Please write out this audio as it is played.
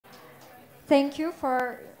Thank you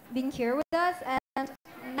for being here with us. And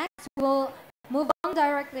next, we'll move on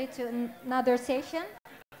directly to another session.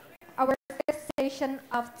 Our fifth session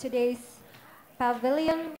of today's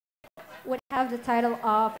Pavilion would have the title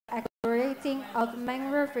of Accelerating of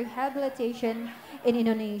Mangrove Rehabilitation in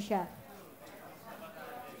Indonesia.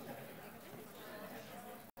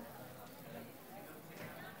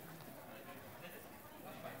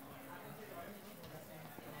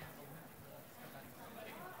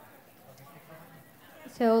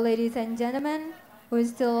 So, ladies and gentlemen, who is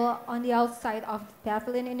still on the outside of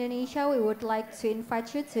Pavilion Indonesia, we would like to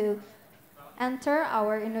invite you to enter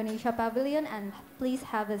our Indonesia Pavilion and please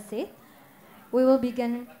have a seat. We will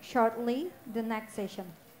begin shortly the next session.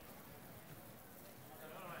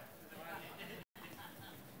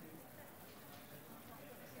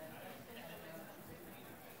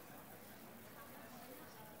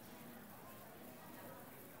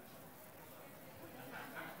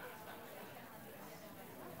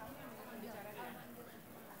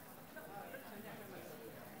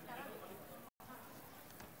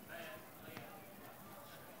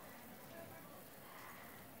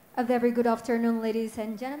 A very good afternoon, ladies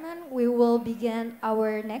and gentlemen. We will begin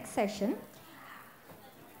our next session.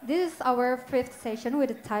 This is our fifth session with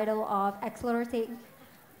the title of Accelerating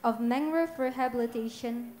of Mangrove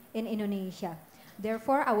Rehabilitation in Indonesia.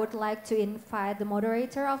 Therefore, I would like to invite the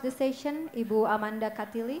moderator of the session, Ibu Amanda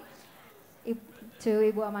Katili. To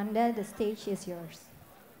Ibu Amanda, the stage is yours.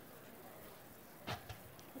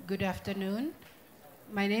 Good afternoon.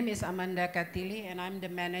 My name is Amanda Katili, and I'm the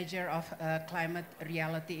manager of Climate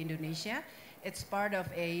Reality Indonesia. It's part of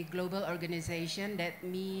a global organization that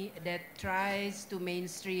tries to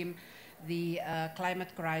mainstream the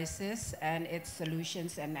climate crisis and its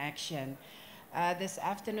solutions and action. This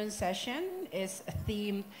afternoon session is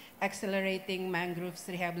themed Accelerating Mangroves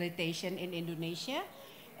Rehabilitation in Indonesia.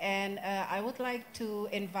 And I would like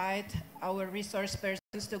to invite our resource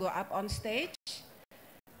persons to go up on stage.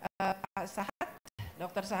 Sahat,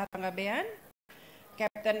 Dr. Sahat Panggabean,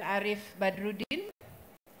 Captain Arif Badruddin,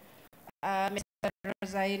 Mr.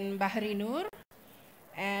 Rozain Bahri Nur,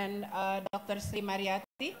 and Dr. Sri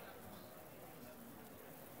Mariati.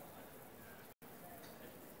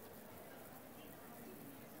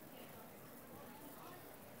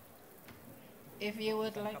 If you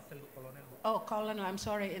would like... Oh, Colonel, I'm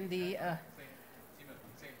sorry, in the...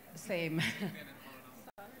 Same.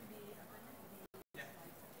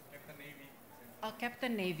 Oh,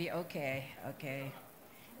 Captain Navy, okay, okay.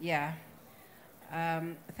 Yeah.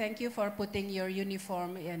 Thank you for putting your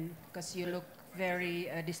uniform in, because you look very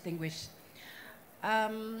distinguished.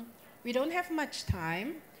 We don't have much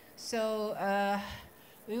time, so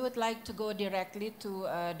we would like to go directly to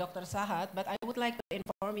Dr. Sahat, but I would like to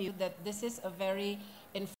inform you that this is a very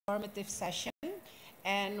informative session,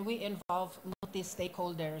 and we involve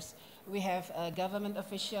multi-stakeholders. We have government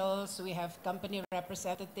officials, we have company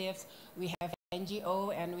representatives, we have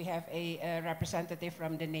NGO, and we have a representative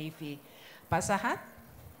from the Navy. Pak Sahat?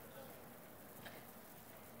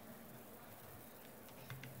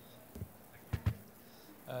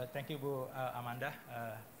 Thank you, Bu Amanda.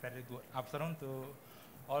 Very good afternoon to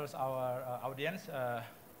all our audience.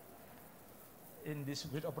 In this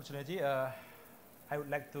great opportunity, I would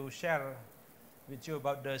like to share with you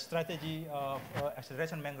about the strategy of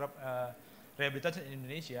acceleration mangrove rehabilitation in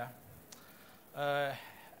Indonesia.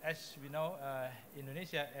 As we know,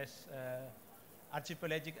 Indonesia as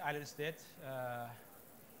archipelagic island state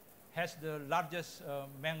has the largest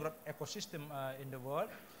mangrove ecosystem in the world,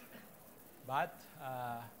 but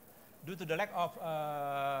due to the lack of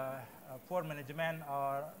poor management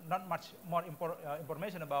or not much more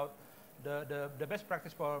information about the best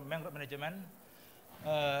practice for mangrove management,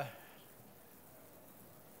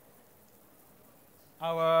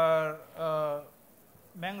 our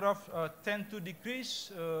mangrove tend to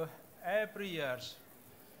decrease every year.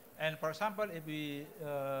 And for example, if we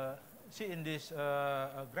see in this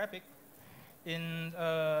graphic, in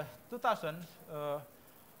 2000,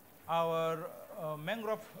 our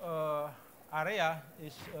mangrove area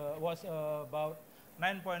was about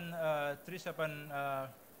 9.37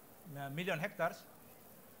 million hectares,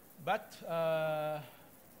 but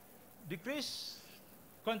decreased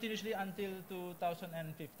continuously until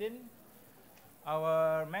 2015.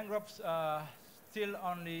 Our mangroves still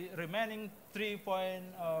only remaining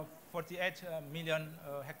 3.48 million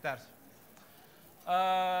hectares.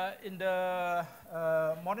 In the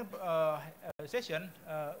morning session,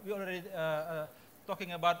 we already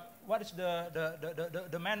talking about what is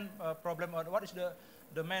the main problem, or what is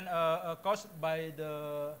the main caused by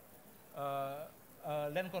the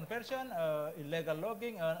land conversion, illegal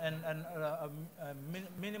logging, and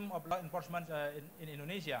minimum of law enforcement in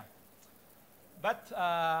Indonesia. But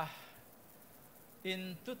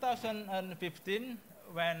in 2015,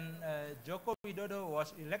 when Joko Widodo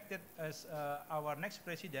was elected as our next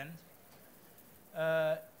president,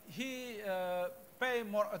 he paid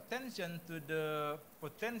more attention to the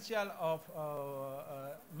potential of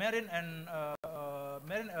marine and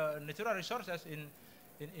natural resources in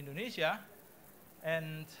Indonesia,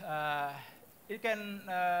 and it can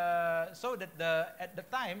show that at the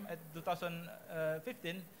time, at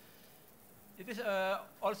 2015, it is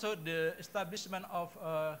also the establishment of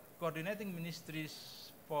coordinating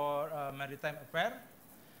ministries for maritime affairs,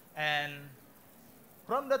 and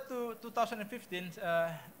from the 2015,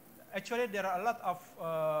 actually there are a lot of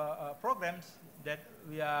programs that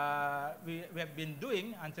we have been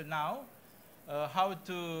doing until now, how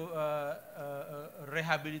to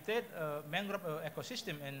rehabilitate mangrove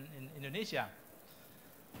ecosystem in Indonesia.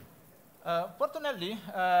 Fortunately,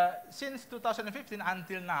 since 2015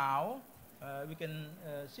 until now, we can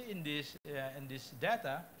see in this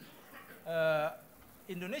data,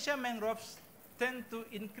 Indonesia mangroves tend to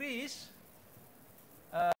increase.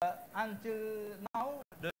 Until now,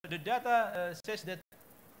 the data says that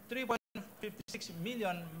 3.56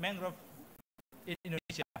 million mangrove in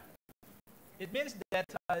Indonesia. It means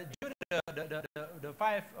that during the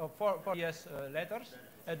 4 years later,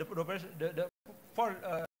 the 4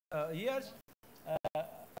 years,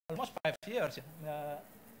 almost 5 years,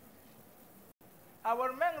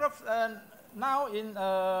 our mangroves now in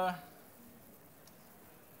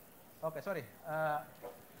okay, sorry.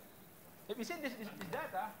 If you see this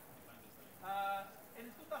data, in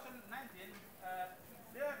 2019,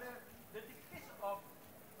 the decrease of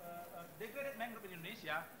degraded mangrove in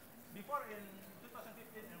Indonesia, before in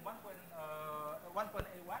 2015 in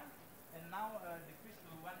 1.81, and now decreased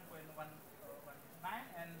to 1.119,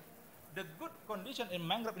 and the good condition in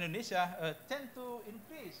mangrove in Indonesia tend to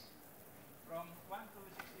increase from 1 to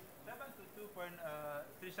 67 to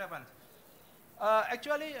 2.37.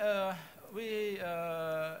 Actually, we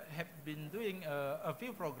have been doing a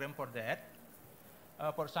few programs for that.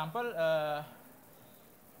 For example,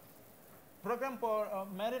 program for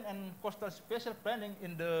marine and coastal spatial planning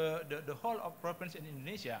in the whole of province in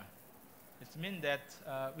Indonesia. It means that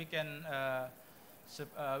we can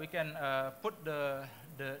put the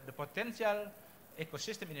potential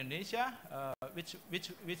ecosystem in Indonesia, which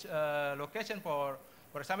location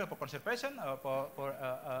for example, for conservation or for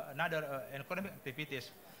another economic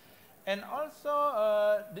activities. And also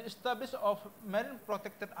the establishment of marine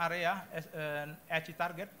protected area as an HE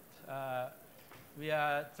target. We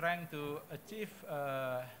are trying to achieve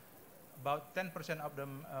about 10% of the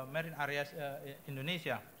marine areas in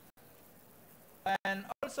Indonesia. And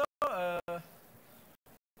also,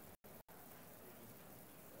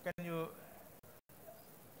 can you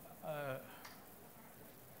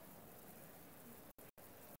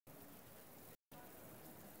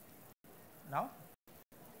now?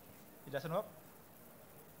 It doesn't work?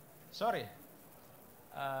 Sorry.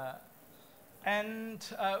 And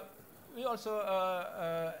we also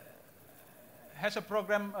has a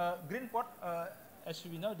program, Green Port. As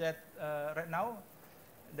we know that right now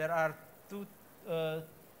there are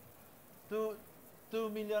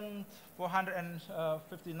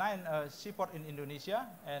 2,459,000 seaport in Indonesia,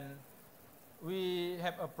 and we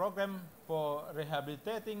have a program for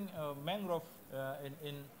rehabilitating mangrove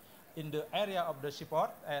in the area of the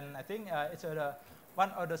seaport, and I think it's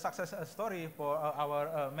one of the success story for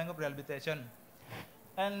our mangrove rehabilitation.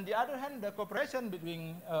 And the other hand, the cooperation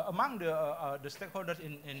between among the stakeholders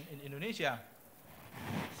in Indonesia.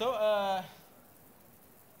 So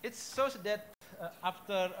it shows that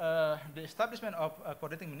after the establishment of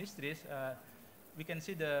coordinating ministries, we can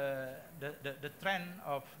see the trend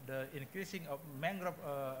of the increasing of mangrove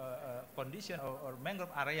condition or mangrove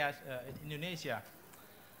areas in Indonesia.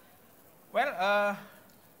 Well,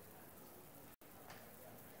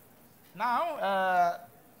 now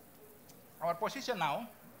our position now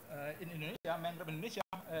in Indonesia, mangrove Indonesia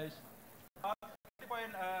is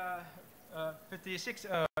 3.56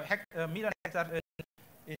 million hectares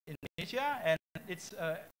in Indonesia, and it's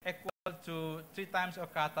equal to 3 times of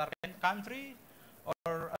Qatar country,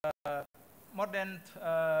 or more than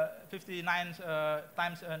 59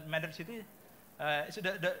 times Madrid city. It's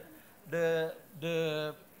the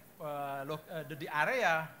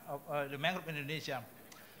area of the mangrove in Indonesia,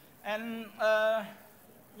 and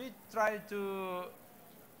we try to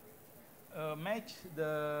match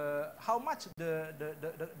how much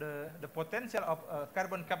the potential of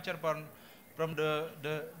carbon capture from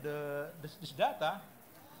this data.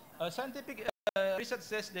 Scientific research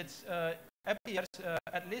says that every year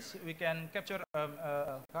at least we can capture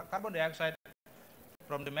carbon dioxide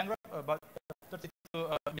from the mangrove about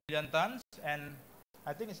 32 million tons, and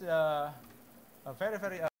I think it's very,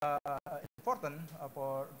 very important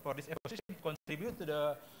for this ecosystem to contribute to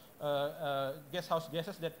the greenhouse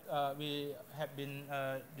gases that we have been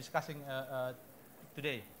discussing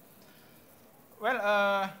today.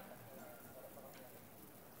 Well,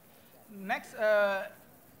 next,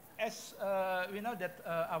 as we know that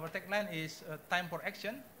our tagline is time for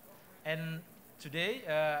action, and today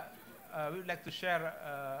we would like to share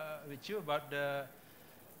with you about the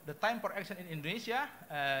time for action in Indonesia,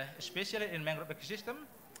 especially in mangrove ecosystem.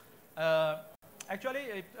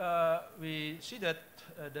 Actually, we see that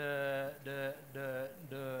the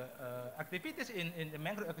activities in the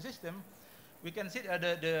mangrove ecosystem, we can see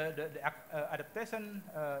the adaptation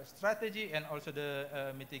strategy and also the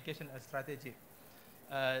mitigation strategy.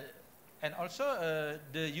 And also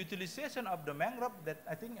the utilization of the mangrove that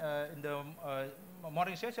I think in the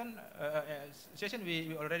morning session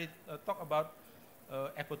we already talked about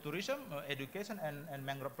ecotourism, education, and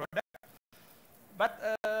mangrove product.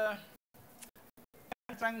 But I'm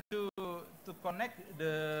trying to connect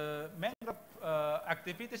the mangrove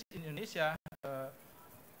activities in Indonesia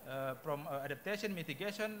from adaptation,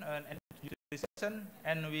 mitigation, and utilization,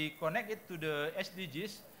 and we connect it to the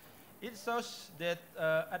SDGs. It shows that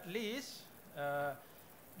at least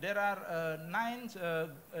there are 9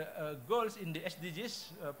 goals in the SDGs.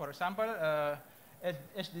 For example,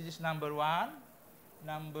 SDGs number 1,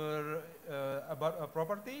 about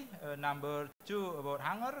property, number 2 about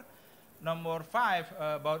hunger, number 5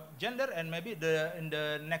 about gender, and maybe in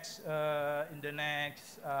the next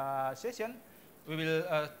session we will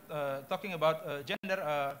talking about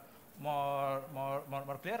gender more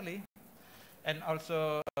clearly, and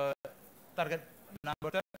also target number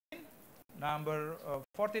 13, number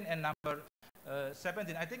 14, and number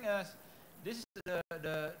 17. I think this is the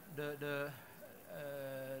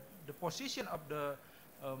position of the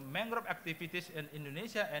mangrove activities in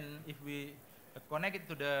Indonesia, and if we connect it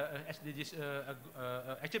to the SDGs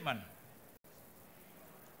achievement.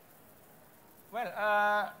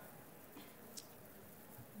 Well,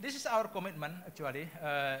 this is our commitment actually.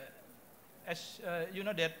 As you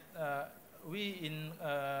know that we in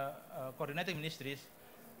coordinating ministries,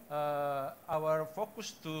 our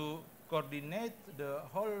focus to coordinate the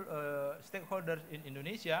whole stakeholders in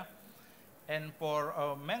Indonesia, and for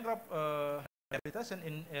mangrove rehabilitation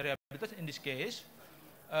in this case,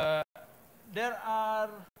 there are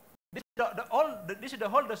this is the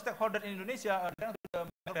whole stakeholder in Indonesia to the mangrove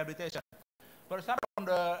rehabilitation. For example, from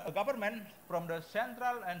the government, from the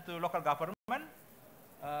central and to local government,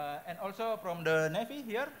 and also from the Navy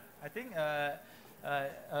here. I think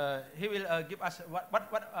he will give us what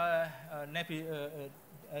Navy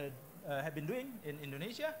have been doing in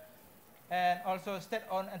Indonesia, and also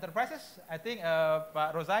state-owned enterprises. I think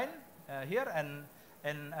Pak Rozain here, and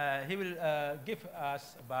he will give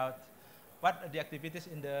us about what the activities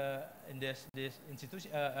in this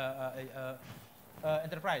institution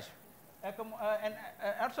enterprise, and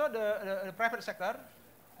also the private sector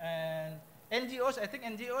and NGOs. I think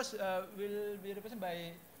NGOs will be represented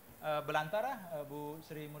by Belantara, Bu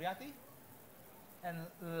Sri Muryati, and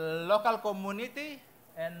local community,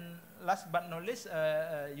 and last but not least,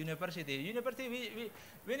 university.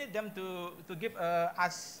 We need them to give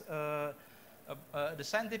us the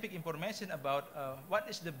scientific information about what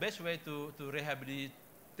is the best way to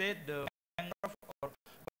rehabilitate the mangrove, or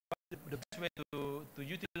the best way to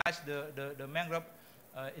utilize the mangrove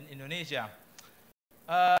in Indonesia.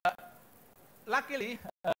 Luckily,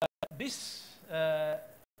 this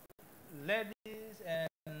ladies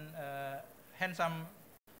and handsome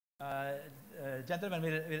gentlemen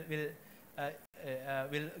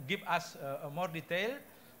will give us more detail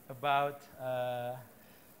about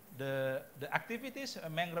the activities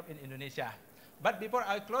mangrove in Indonesia. But before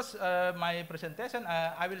I close my presentation,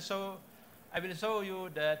 I will show you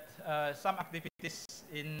that some activities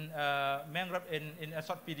in mangrove in a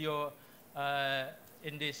short video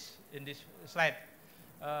in this slide.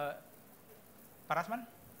 Parasman,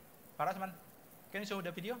 can you show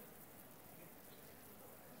the video?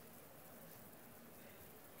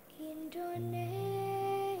 Indonesia,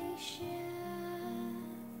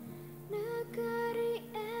 negeri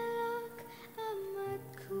elok amat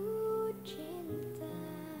ku cinta,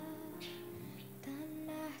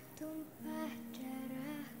 tanah tumpah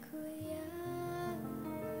darahku yang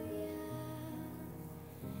mulia,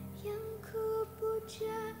 yang ku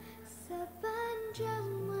puja sepanjang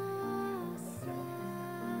masa,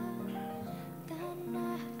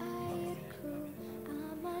 tanah airku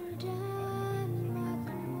aman dan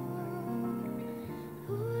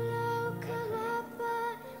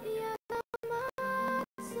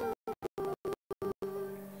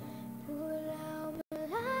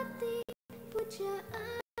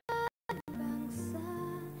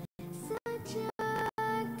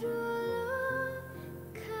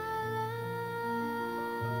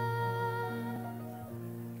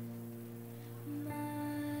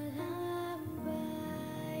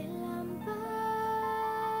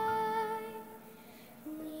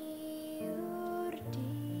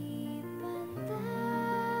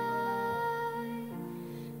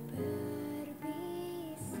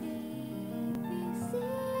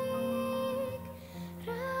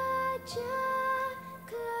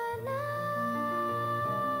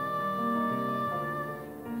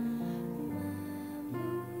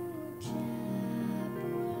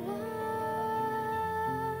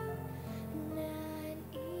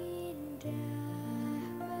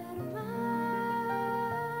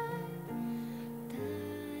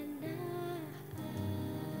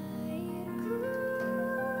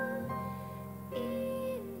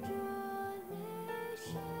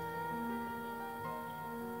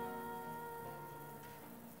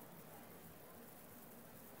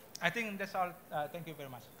think that's all. Thank you very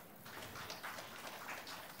much.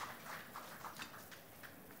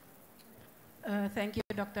 Thank you,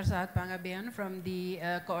 Dr. Saad Pangabean from the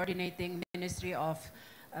Coordinating Ministry of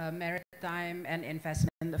Maritime and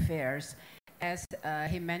Investment Affairs. As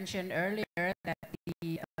he mentioned earlier, that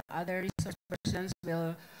the other resource persons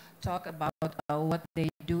will talk about what they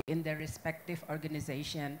do in their respective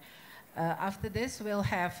organization. After this, we'll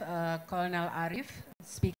have Colonel Arif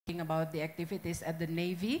speaking about the activities at the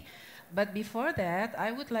Navy. But before that,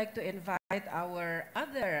 I would like to invite our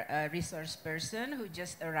other resource person who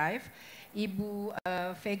just arrived, Ibu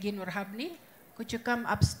Fegi Nurhabni. Could you come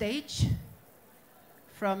upstage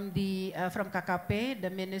from KKP, the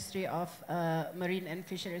Ministry of Marine and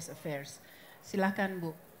Fisheries Affairs? Silakan,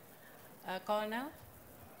 Bu. Colonel.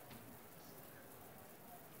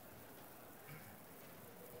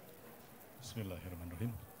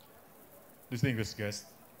 Bismillahirrahmanirrahim. Distinguished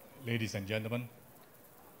guests, ladies and gentlemen,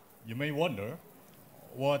 you may wonder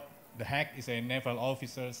what the heck is a naval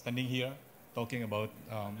officer standing here talking about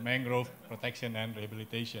mangrove protection and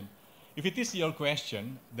rehabilitation. If it is your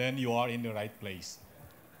question, then you are in the right place.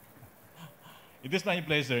 It is my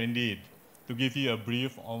pleasure indeed to give you a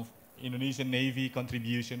brief of Indonesian Navy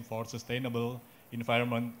contribution for sustainable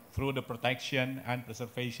environment through the protection and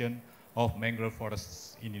preservation of mangrove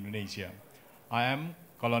forests in Indonesia. I am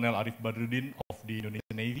Colonel Arif Badruddin of the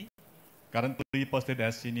Indonesian Navy, currently posted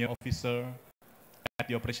as Senior Officer at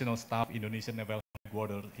the Operational Staff Indonesian Naval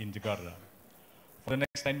Headquarters in Jakarta. For the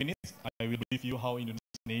next 10 minutes, I will brief you how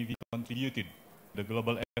Indonesian Navy contributed to the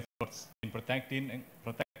global efforts in protecting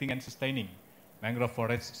and sustaining mangrove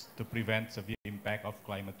forests to prevent severe impact of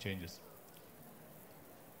climate changes.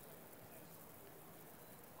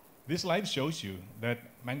 This slide shows you that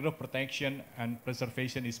mangrove protection and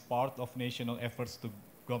preservation is part of national efforts to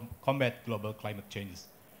combat global climate changes.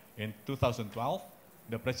 In 2012,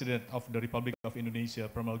 the President of the Republic of Indonesia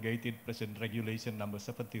promulgated President Regulation number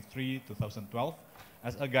 73, 2012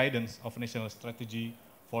 as a guidance of national strategy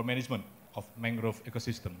for management of mangrove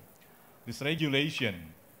ecosystem. This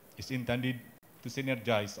regulation is intended to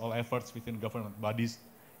synergize all efforts within government bodies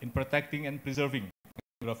in protecting and preserving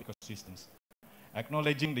mangrove ecosystems.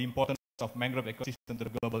 Acknowledging the importance of mangrove ecosystem to the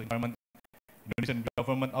global environment, Indonesian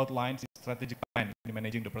government outlines its strategic plan in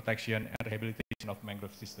managing the protection and rehabilitation of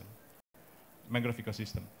mangrove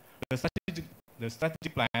ecosystem. The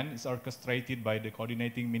strategic plan is orchestrated by the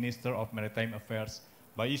Coordinating Minister of Maritime Affairs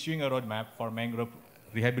by issuing a roadmap for mangrove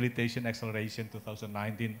rehabilitation acceleration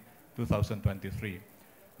 2019-2023.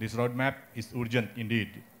 This roadmap is urgent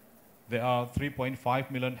indeed. There are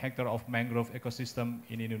 3.5 million hectares of mangrove ecosystem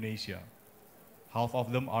in Indonesia. Half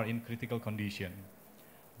of them are in critical condition.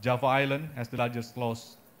 Java Island has the largest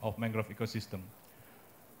loss of mangrove ecosystem.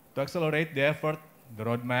 To accelerate the effort, the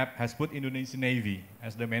roadmap has put Indonesian Navy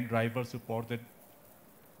as the main driver, supported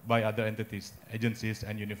by other entities, agencies,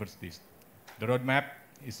 and universities. The roadmap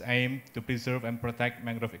is aimed to preserve and protect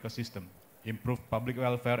mangrove ecosystem, improve public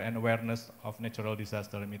welfare and awareness of natural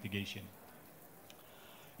disaster mitigation.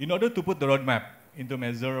 In order to put the roadmap into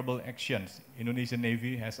measurable actions, Indonesian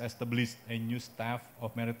Navy has established a new staff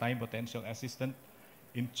of maritime potential assistant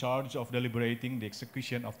in charge of deliberating the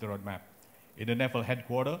execution of the roadmap. In the Naval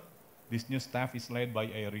Headquarters, this new staff is led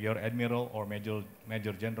by a Rear Admiral or Major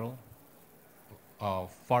General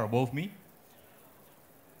far above me.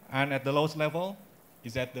 And at the lowest level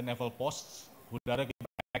is at the naval posts, who directly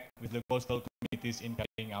act with the coastal communities in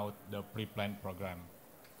carrying out the pre-planned program.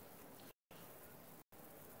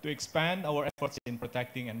 To expand our efforts in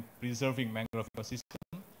protecting and preserving mangrove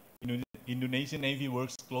ecosystem, Indonesian Navy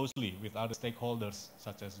works closely with other stakeholders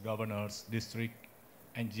such as governors, district,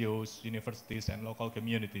 NGOs, universities, and local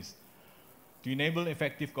communities. To enable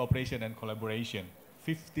effective cooperation and collaboration,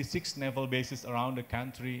 56 naval bases around the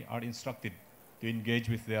country are instructed to engage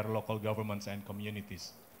with their local governments and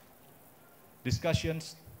communities.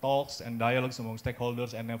 Discussions, talks, and dialogues among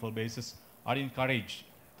stakeholders and naval bases are encouraged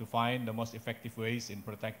to find the most effective ways in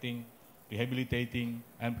protecting, rehabilitating,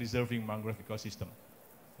 and preserving mangrove ecosystem.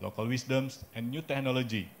 Local wisdoms and new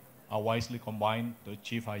technology are wisely combined to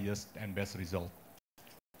achieve highest and best result.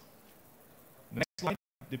 The next slide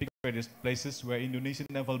depicts various places where Indonesian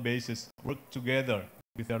naval bases work together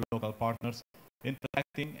with their local partners in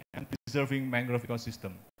protecting and preserving mangrove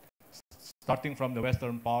ecosystem. Starting from the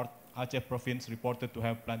western part, Aceh province reported to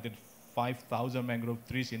have planted 5,000 mangrove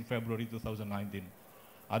trees in February 2019.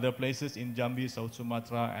 Other places in Jambi, South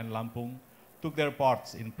Sumatra, and Lampung took their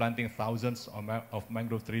parts in planting thousands of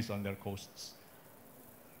mangrove trees on their coasts.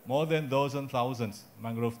 More than thousands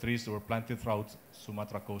mangrove trees were planted throughout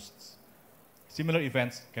Sumatra coasts. Similar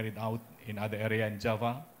events carried out in other areas in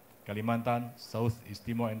Java, Kalimantan, Southeast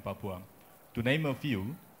Timor, and Papua. To name a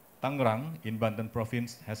few, Tangerang in Banten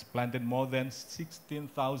province has planted more than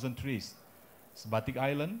 16,000 trees. Sebatik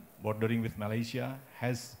Island, bordering with Malaysia,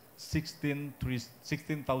 has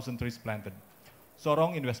 16,000 trees planted.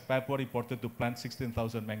 Sorong in West Papua reported to plant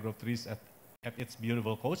 16,000 mangrove trees at its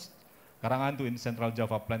beautiful coast. Karangantu in Central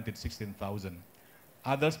Java planted 16,000.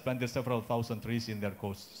 Others planted several thousand trees in their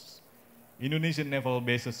coasts. Indonesian naval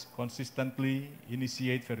bases consistently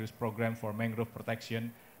initiate various programs for mangrove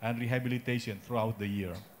protection and rehabilitation throughout the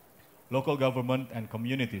year. Local government and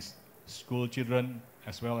communities, school children,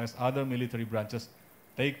 as well as other military branches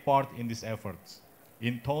take part in these efforts.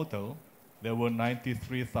 In total, there were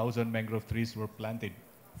 93,000 mangrove trees were planted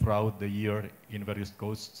throughout the year in various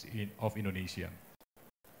coasts of Indonesia.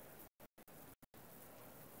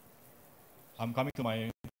 I'm coming to my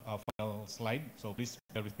final slide, so please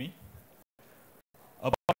bear with me.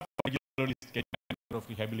 About regularly scheduled mangrove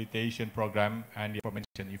rehabilitation program and the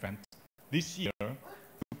aforementioned events, this year,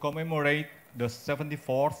 to commemorate the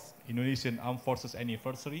 74th Indonesian Armed Forces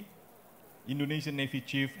anniversary, Indonesian Navy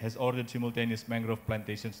Chief has ordered simultaneous mangrove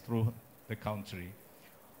plantations through the country.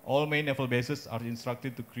 All main naval bases are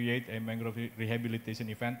instructed to create a mangrove rehabilitation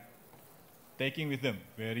event, taking with them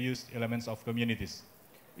various elements of communities.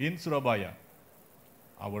 In Surabaya,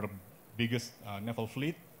 our biggest naval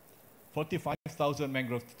fleet, 45,000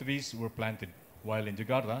 mangrove trees were planted, while in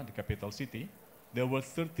Jakarta, the capital city, there were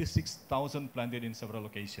 36,000 planted in several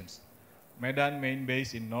locations. Medan main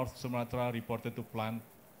base in North Sumatra reported to plant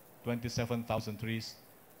 27,000 trees.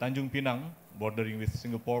 Tanjung Pinang, bordering with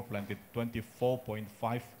Singapore, planted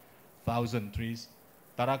 24.5 thousand trees.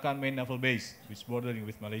 Tarakan main naval base, which bordering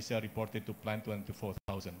with Malaysia, reported to plant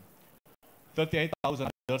 24,000. 38,000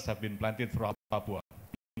 others have been planted throughout Papua.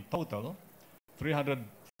 In total,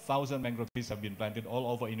 300,000 mangrove trees have been planted all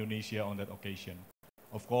over Indonesia on that occasion.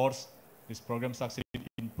 Of course, this program succeeded in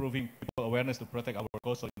improving people awareness to protect our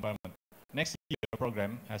coastal environment. Next year, the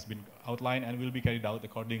program has been outlined and will be carried out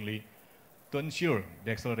accordingly to ensure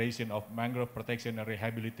the acceleration of mangrove protection and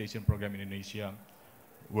rehabilitation program in Indonesia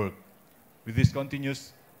work. With this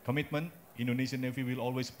continuous commitment, Indonesian Navy will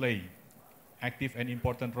always play active and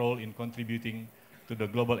important role in contributing to the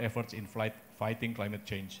global efforts in fighting climate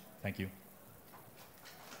change. Thank you.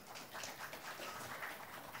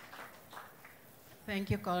 Thank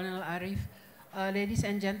you, Colonel Arif. Ladies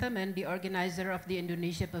and gentlemen, the organizer of the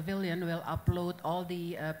Indonesia Pavilion will upload all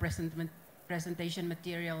the presentation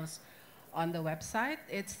materials on the website.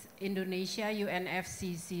 It's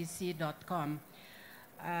indonesiaunfccc.com.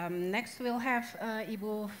 Next, we'll have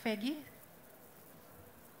Ibu Fegi.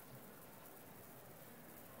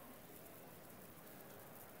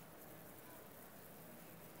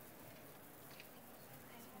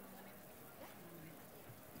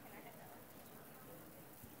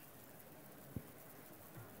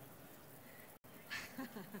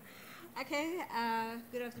 Okay,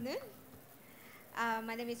 good afternoon.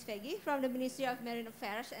 My name is Fegi from the Ministry of Marine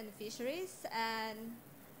Affairs and Fisheries, and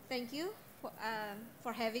thank you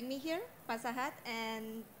for having me here, Pak Sahat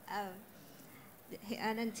and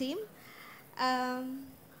team.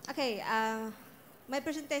 My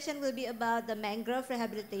presentation will be about the mangrove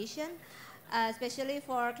rehabilitation, especially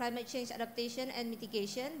for climate change adaptation and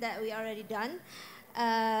mitigation that we already done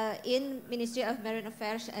in Ministry of Marine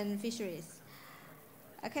Affairs and Fisheries.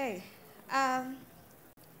 Okay,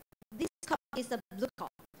 this call is a blue call.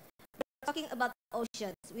 We're talking about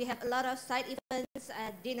oceans. We have a lot of side events,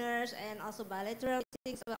 dinners, and also bilateral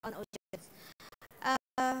things on oceans.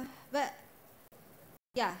 But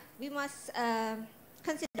yeah, we must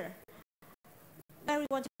consider where we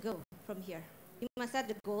want to go from here. We must set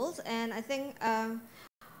the goals, and I think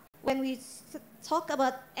when we talk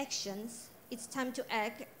about actions, it's time to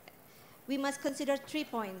act. We must consider 3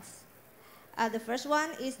 points. The first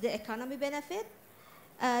one is the economy benefit,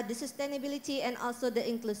 the sustainability, and also the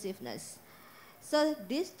inclusiveness. So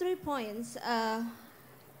these 3 points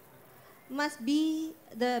must be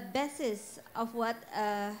the basis of what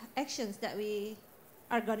actions that we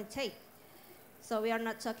are going to take. So we are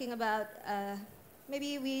not talking about,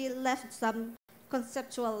 maybe we left some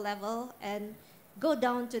conceptual level and go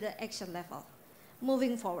down to the action level,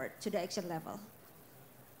 moving forward to the action level.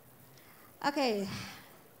 Okay.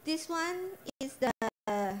 This one is the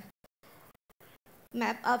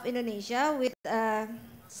map of Indonesia with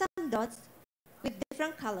some dots with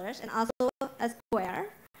different colors and also a square,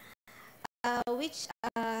 which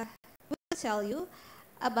will tell you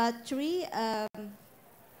about three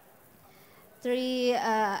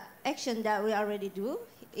actions that we already do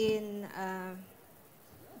in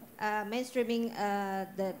mainstreaming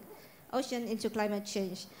the ocean into climate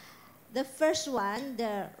change. The first one,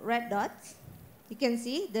 the red dots, you can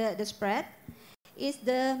see the spread, is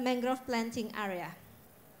the mangrove planting area.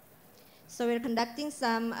 So we're conducting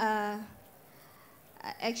some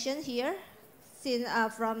action here,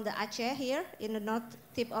 from the Aceh here in the north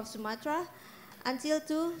tip of Sumatra until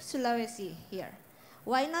to Sulawesi here.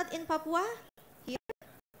 Why not in Papua here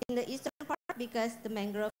in the eastern part? Because the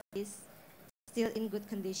mangrove is still in good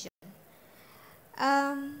condition.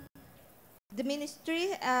 The ministry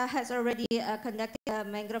has already conducted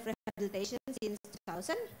mangrove rehabilitation since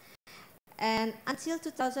 2000, and until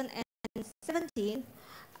 2017,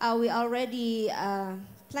 we already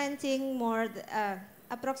planting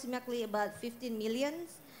approximately about 15 million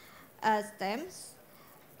stems,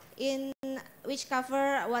 in which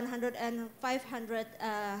cover 100 and 500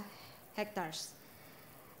 hectares.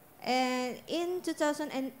 And in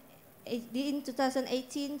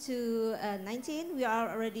 2018 to 19, we are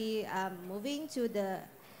already moving to the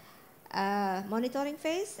monitoring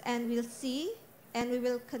phase, and we'll see, and we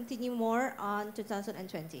will continue more on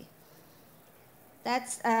 2020.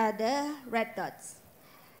 That's the red dots.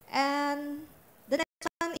 And the next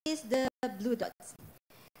one is the blue dots.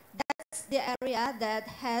 That's the area that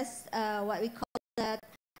has what we call that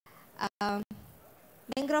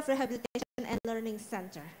Mangrove Rehabilitation and Learning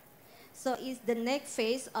Center. So it's the next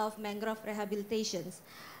phase of mangrove rehabilitations.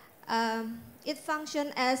 It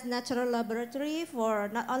functions as natural laboratory for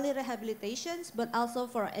not only rehabilitations, but also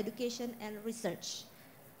for education and research.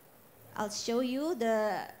 I'll show you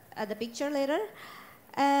the picture later.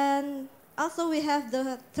 And also we have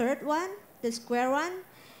the third one, the square one.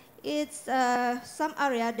 It's some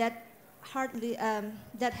area that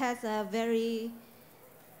that has a very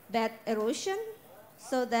bad erosion,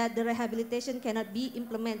 so that the rehabilitation cannot be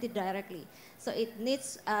implemented directly. So it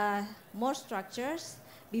needs more structures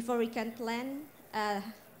before we can plant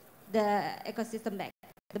the ecosystem back,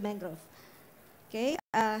 the mangrove. Okay,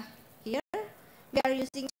 here we are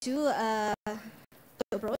using two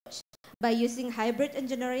approach by using hybrid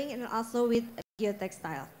engineering and also with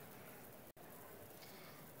geotextile.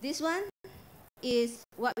 This one is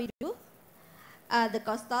what we do, the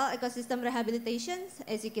coastal ecosystem rehabilitations.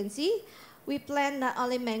 As you can see, we plant not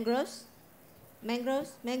only mangroves,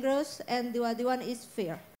 and the other one is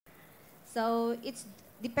fir. So it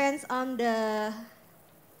depends on the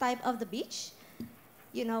type of the beach.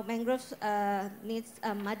 You know, mangroves needs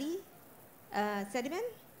muddy sediment,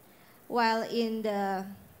 while in the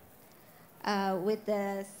with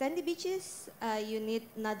the sandy beaches, you need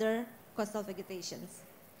another coastal vegetations.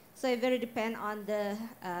 So it very depend on the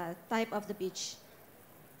type of the beach.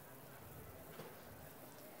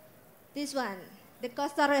 This one, the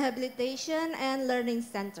Coastal Rehabilitation and Learning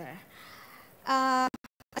Center. I'll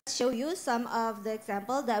show you some of the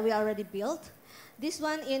examples that we already built. This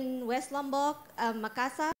one in West Lombok,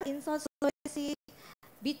 Makassar in South Sulawesi,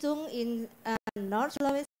 Bitung in North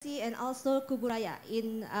Sulawesi, and also Kuburaya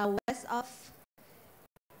in west of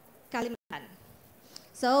Kalimantan.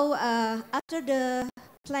 So after the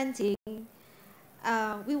planting,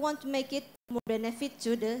 we want to make it more benefit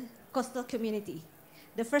to the coastal community.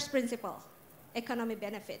 The first principle, economic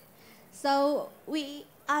benefit. So we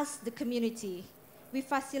ask the community, we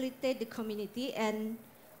facilitate the community, and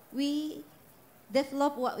we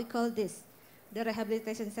develop what we call this, the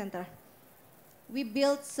rehabilitation center. We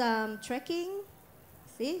built some trekking,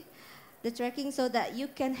 see, the trekking so that you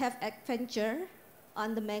can have adventure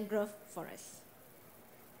on the mangrove forest.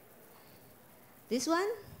 This one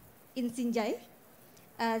in Sinjai,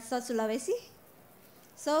 South Sulawesi.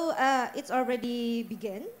 So it's already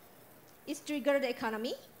begun. It's triggered the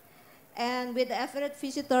economy, and with the average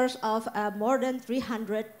visitors of more than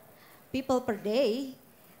 300 people per day,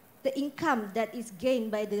 the income that is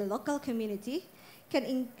gained by the local community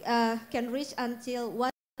can reach until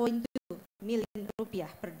 1.2 million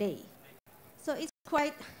rupiah per day. So it's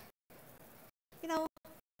quite, you know,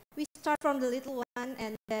 we start from the little one,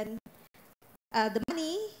 and then the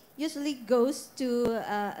money usually goes to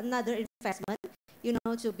another investment, you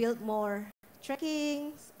know, to build more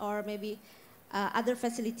trekkings or maybe other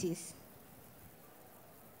facilities.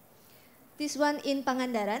 This one in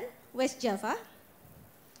Pangandaran, West Java.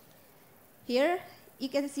 Here you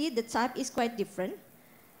can see the type is quite different.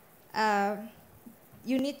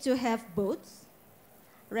 You need to have boats,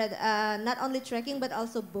 not only trekking but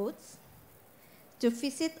also boats to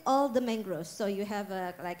visit all the mangroves. So you have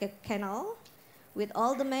like a canal with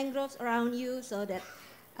all the mangroves around you, so that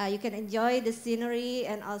you can enjoy the scenery,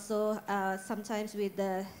 and also sometimes with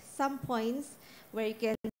some points where you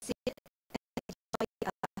can sit and enjoy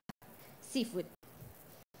seafood.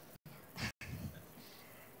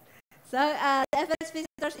 So the average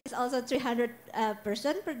visitors is also 300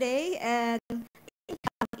 person per day, and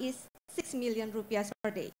income is 6 million rupiah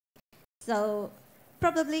per day. So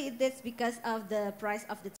probably that's because of the price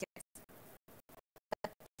of the tickets.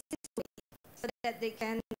 So that they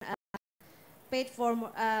can pay for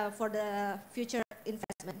the future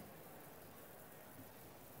investment.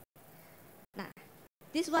 Now,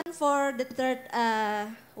 this one for the third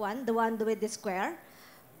one, the one with the square.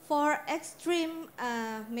 For extreme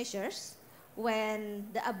measures,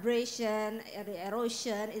 when the abrasion, the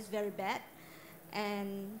erosion is very bad,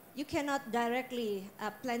 and you cannot directly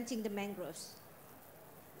planting the mangroves.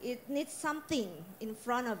 It needs something in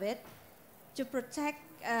front of it to protect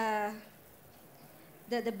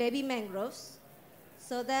the baby mangroves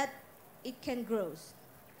so that it can grow.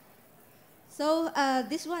 So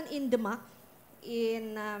this one in Demak,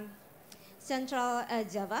 in central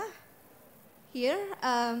Java. Here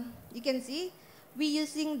you can see we're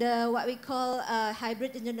using what we call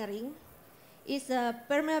hybrid engineering. It's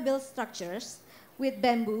permeable structures with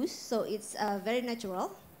bamboos, so it's very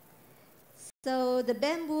natural. So the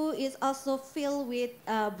bamboo is also filled with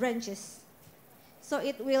branches. So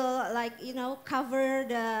it will cover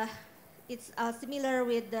the, it's similar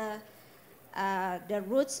with the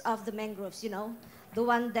roots of the mangroves, the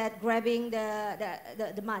one that grabbing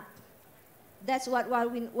the mud. That's what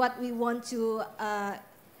we want to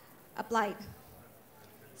apply.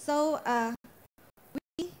 So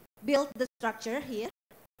we built the structure here.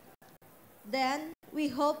 Then we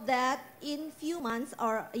hope that in few months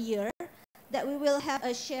or a year that we will have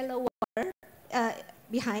a shallow water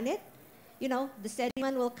behind it. The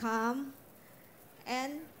sediment will come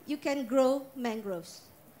and you can grow mangroves,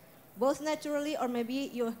 both naturally or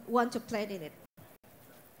maybe you want to plant in it.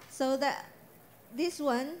 So this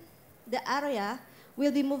one, the area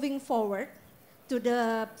will be moving forward to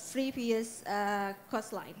the previous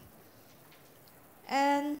coastline.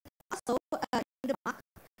 And also in the map,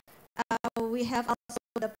 we have also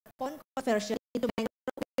the pond conversion into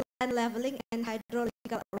mangrove with land leveling and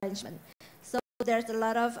hydrological arrangement. So there's a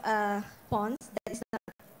lot of ponds that is not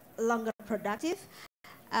longer productive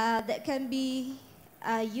that can be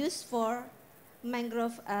used for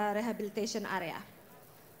mangrove rehabilitation area.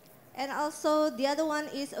 And also the other one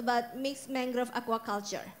is about mixed mangrove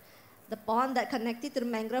aquaculture. The pond that connected to the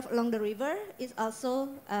mangrove along the river is also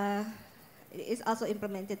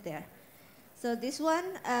implemented there. So this one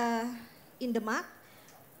in the map,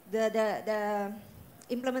 the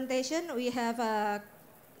implementation, we have a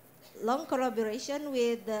long collaboration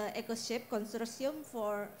with the EcoShape Consortium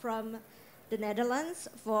from the Netherlands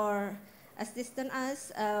for assisting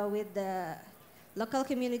us with the local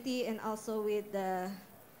community and also with the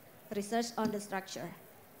research on the structure.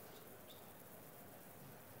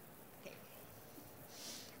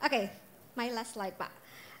 Okay, my last slide, Pak.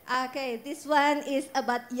 Okay, this one is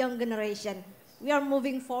about young generation. We are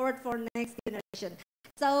moving forward for next generation.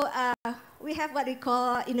 So we have what we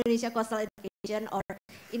call Indonesia Coastal Education, or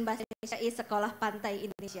in bahasa Indonesia is Sekolah Pantai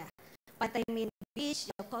Indonesia. Pantai means beach,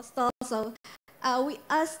 coastal. So we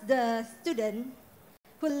ask the student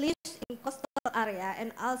who lives in coastal area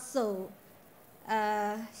and also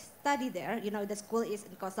study there, the school is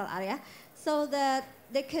in coastal area, so that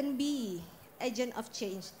they can be agent of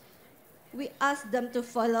change. We ask them to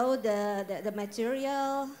follow the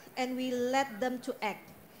material and we let them to act.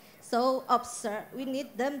 So we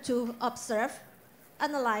need them to observe,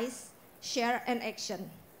 analyze, share, and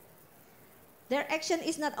action. Their action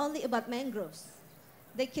is not only about mangroves.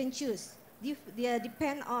 They can choose. They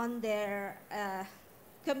depend on their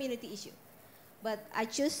community issue. But I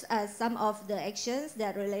choose some of the actions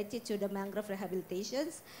that are related to the mangrove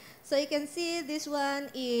rehabilitations. So you can see this one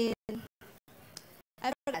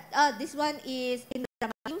this one is in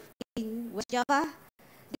Ramayu, in West Java.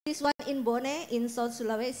 This one in Bone, in South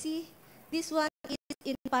Sulawesi. This one is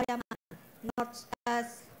in Pariaman,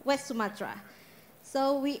 West Sumatra.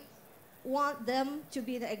 So we want them to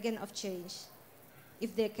be the agent of change.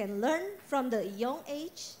 If they can learn from the young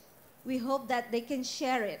age, we hope that they can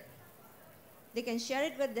share it. They can share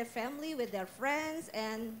it with their family, with their friends,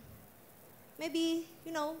 and maybe,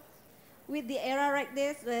 with the era like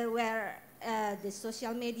this where the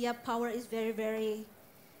social media power is very, very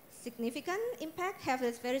significant impact, have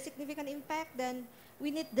this very significant impact, then we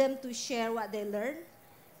need them to share what they learn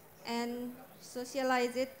and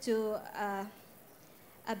socialize it to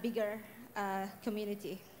a bigger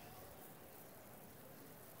community.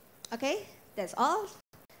 Okay, that's all.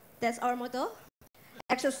 That's our motto.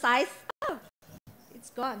 Exercise. Oh, it's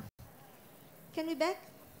gone. Can we back?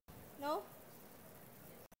 No?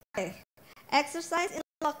 Okay. Exercise in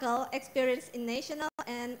local, experience in national,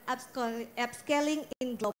 and upscaling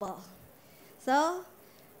in global. So,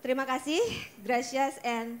 terima kasih, gracias,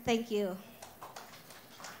 and thank you.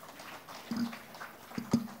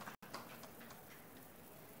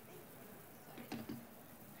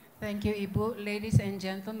 Thank you, Ibu. Ladies and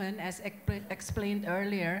gentlemen, as explained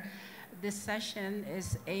earlier, this session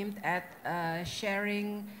is aimed at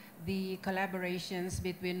sharing the collaborations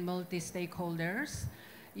between multi-stakeholders.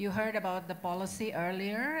 You heard about the policy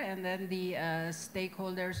earlier, and then the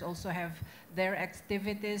stakeholders also have their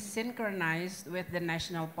activities synchronized with the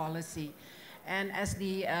national policy. And as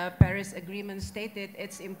the Paris Agreement stated,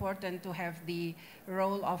 it's important to have the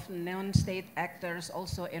role of non-state actors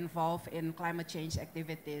also involved in climate change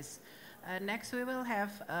activities. Next, we will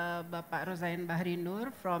have Bapak Rozain Bahri Nur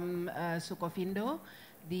from Sukovindo,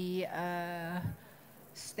 the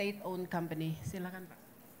state-owned company. Silakan, Pak.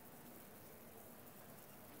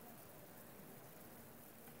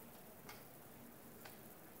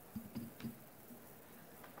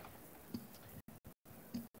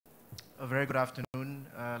 A very good afternoon,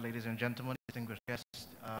 ladies and gentlemen, distinguished guests,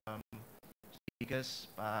 speakers,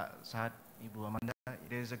 Pak Sahat, Ibu Amanda.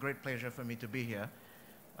 It is a great pleasure for me to be here.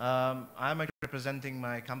 I'm actually representing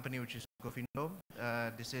my company, which is Sukovindo.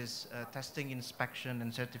 This is a testing, inspection,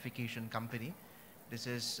 and certification company. This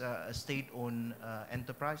is a state-owned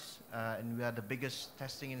enterprise, and we are the biggest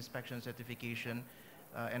testing, inspection, certification,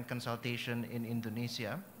 and consultation in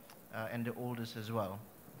Indonesia, and the oldest as well.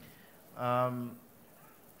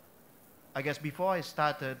 I guess before I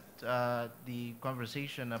started the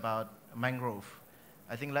conversation about Mangrove,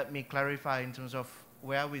 I think let me clarify in terms of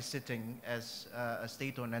where we're sitting as a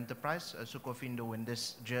state-owned enterprise, Sukovindo, in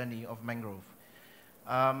this journey of Mangrove.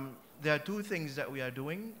 There are two things that we are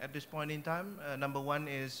doing at this point in time. Number one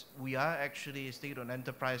is we are actually a state-owned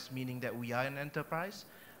enterprise, meaning that we are an enterprise.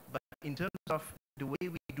 But in terms of the way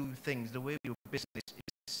we do things, the way we do business, is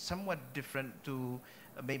somewhat different to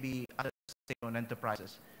maybe other state-owned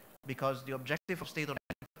enterprises. Because the objective of state-owned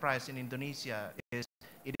enterprise in Indonesia is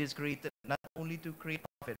it is created not only to create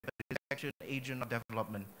profit, but it is actually an agent of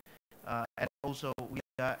development. And also we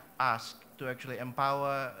are asked to actually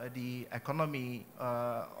empower the economy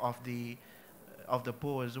of the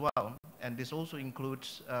poor as well. And this also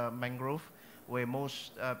includes mangrove, where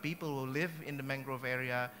most people who live in the mangrove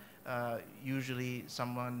area usually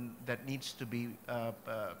someone that needs to be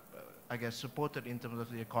I guess, supported in terms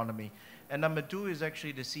of the economy. And number two is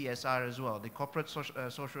actually the CSR as well, the corporate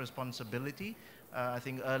social responsibility. I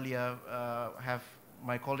think earlier have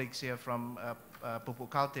my colleagues here from Pupuk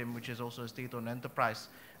Kaltim, which is also a state-owned enterprise,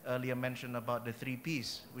 earlier mentioned about the 3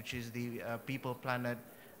 Ps, which is the people, planet,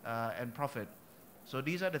 and profit. So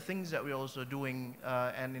these are the things that we're also doing.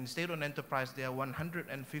 And in state-owned enterprise, there are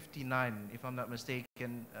 159, if I'm not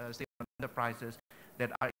mistaken, state-owned enterprises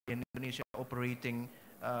that are in Indonesia operating.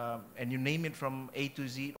 And you name it from A to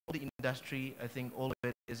Z, all the industry, I think all of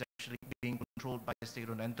it is actually being controlled by a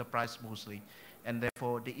state-owned enterprise mostly. And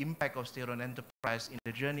therefore, the impact of state-owned enterprise in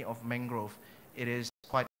the journey of mangrove, it is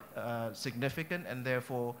quite significant, and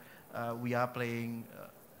therefore we are playing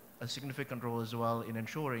a significant role as well in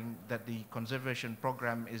ensuring that the conservation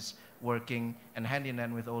program is working and hand in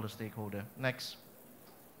hand with all the stakeholders. Next.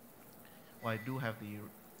 Well, I do have the...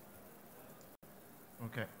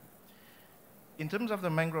 Okay. In terms of the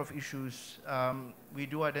mangrove issues, we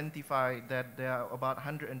do identify that there are about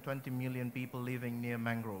 120 million people living near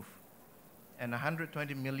mangrove. And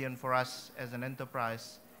 120 million for us as an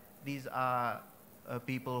enterprise, these are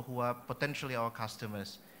people who are potentially our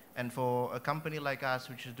customers. And for a company like us,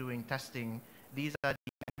 which is doing testing, these are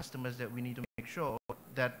the customers that we need to make sure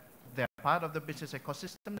that they're part of the business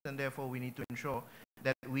ecosystem, and therefore we need to ensure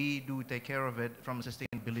that we do take care of it from a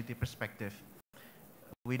sustainability perspective.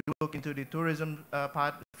 We do look into the tourism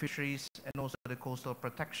part, fisheries, and also the coastal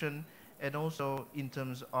protection, and also in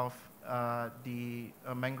terms of the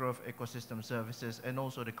mangrove ecosystem services, and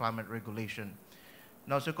also the climate regulation.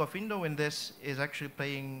 Now, Sukovindo in this is actually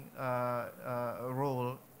playing a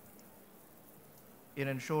role in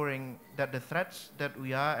ensuring that the threats that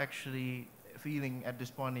we are actually feeling at this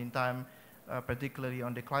point in time, particularly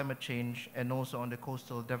on the climate change and also on the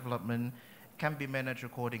coastal development, can be managed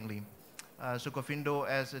accordingly. Sukovindo,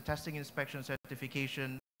 as a testing, inspection,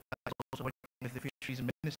 certification, is also working with the Fisheries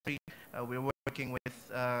Ministry. We're working with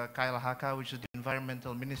KLHK, which is the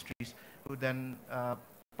environmental ministries, who then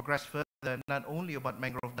progress further, not only about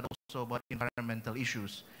mangrove, but also about environmental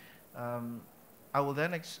issues. I will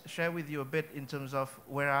then share with you a bit in terms of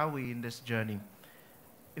where are we in this journey.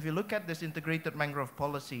 If you look at this integrated mangrove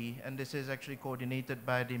policy, and this is actually coordinated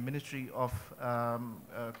by the Ministry of,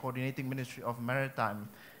 Coordinating Ministry of Maritime,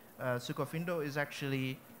 Sukovindo is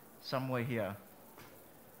actually somewhere here.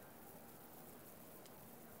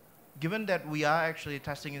 given that we are actually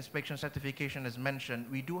testing, inspection, certification as mentioned,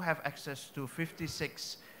 we do have access to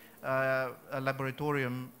 56 a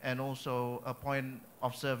laboratorium and also a point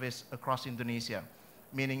of service across Indonesia,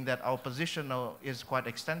 meaning that our position now is quite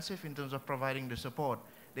extensive in terms of providing the support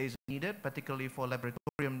that is needed, particularly for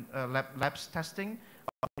laboratorium labs testing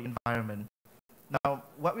of the environment. Now,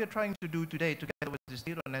 what we are trying to do today, together with the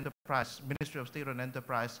State-owned enterprise, Ministry of State-owned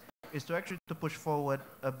Enterprise, is to actually to push forward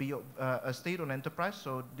a state-owned enterprise.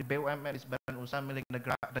 So the BUMN is Badan Usaha Milik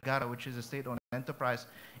Negara, which is a state-owned enterprise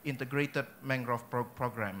integrated mangrove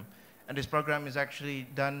program. And this program is actually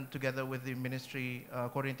done together with the Ministry,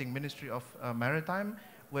 coordinating Ministry of Maritime,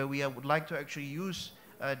 where we would like to actually use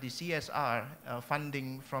the CSR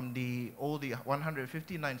funding from all the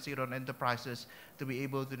 159 state-owned enterprises to be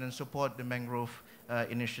able to then support the mangrove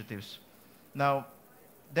initiatives. Now,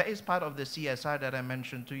 that is part of the CSR that I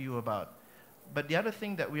mentioned to you about. But the other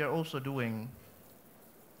thing that we are also doing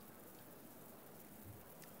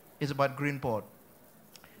is about Greenport.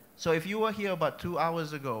 So if you were here about 2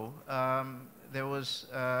 hours ago, there was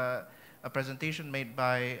a presentation made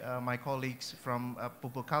by my colleagues from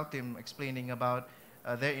Pupuk Kaltim explaining about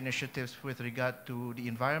their initiatives with regard to the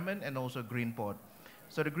environment and also Greenport.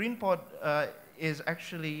 So the Greenport is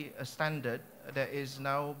actually a standard that is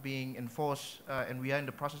now being enforced, and we are in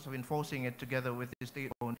the process of enforcing it together with the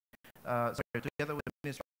state-owned, together with the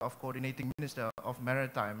Minister of Coordinating Minister of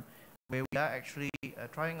Maritime, where we are actually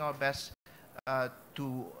trying our best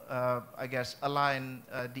to, I guess, align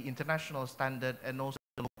the international standard and also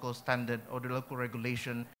the local standard or the local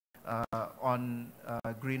regulation on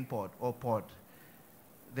Greenport or port.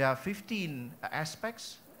 There are 15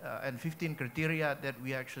 aspects and 15 criteria that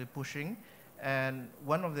we are actually pushing, and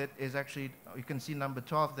one of it is actually, you can see number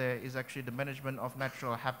 12 there, is actually the management of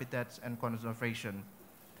natural habitats and conservation.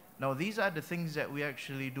 Now, these are the things that we're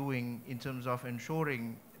actually doing in terms of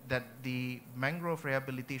ensuring that the mangrove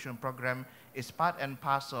rehabilitation program is part and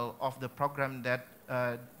parcel of the program that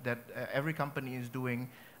every company is doing,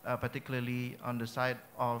 particularly on the side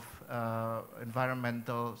of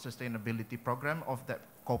environmental sustainability program of that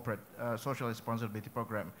corporate social responsibility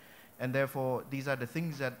program. And therefore, these are the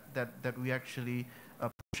things that we actually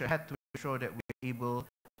push ahead to ensure that we're able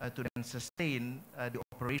to then sustain the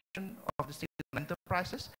operation of the state-owned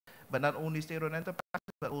enterprises, but not only state-owned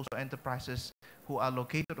enterprises, but also enterprises who are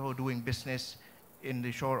located or doing business in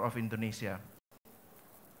the shore of Indonesia.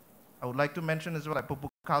 I would like to mention as well that Pupuk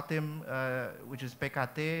Kaltim, which is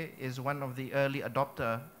PKT, is one of the early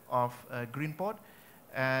adopter of Greenport.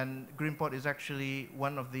 And Greenport is actually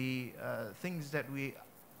one of the things that we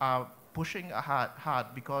are pushing hard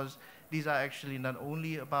because these are actually not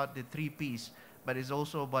only about the 3 Ps, but it's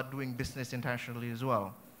also about doing business internationally as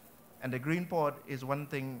well. And the Greenport is one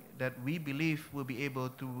thing that we believe will be able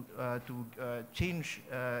to change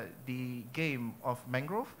the game of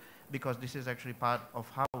mangrove, because this is actually part of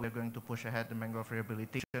how we're going to push ahead the mangrove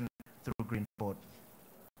rehabilitation through Greenport.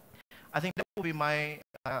 I think that will be my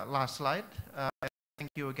last slide. Thank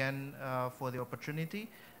you again for the opportunity.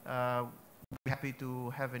 We'll be happy to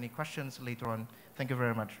have any questions later on. Thank you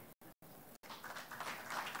very much.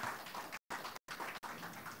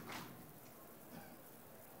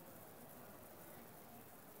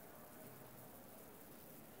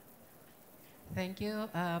 Thank you,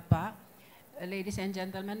 Pa. Ladies and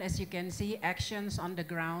gentlemen, as you can see, actions on the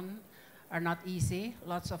ground are not easy.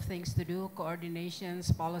 Lots of things to do,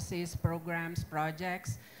 coordinations, policies, programs,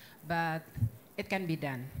 projects, but it can be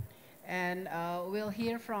done. And we'll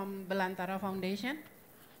hear from Belantara Foundation.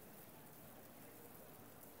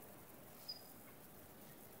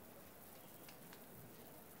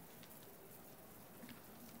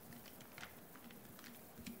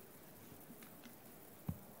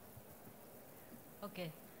 Okay,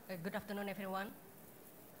 good afternoon everyone.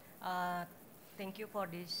 Thank you for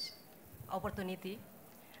this opportunity.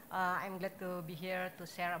 I'm glad to be here to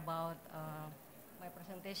share about my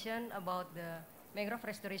presentation about the mangrove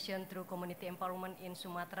restoration through community empowerment in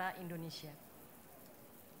Sumatra, Indonesia.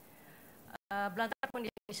 Belantara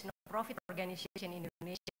Foundation is a non-profit organization in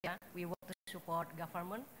Indonesia. We work to support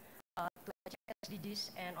government to achieve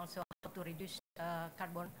SDGs and also how to reduce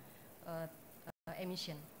carbon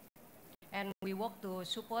emission. And we work to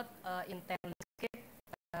support in 10 landscape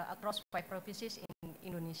across 5 provinces in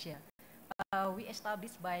Indonesia. We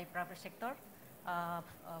established by private sector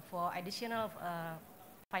for additional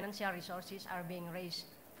financial resources are being raised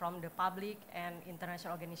from the public and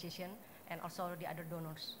international organization and also the other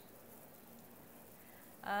donors.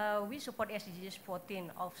 We support SDGs 14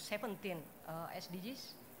 of 17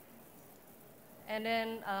 SDGs. And then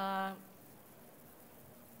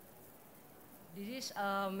this is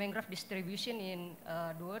mangrove distribution in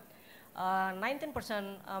the world.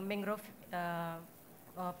 19% mangrove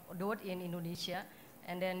of the world in Indonesia,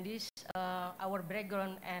 and then this our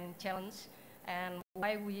background and challenge, and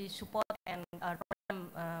why we support and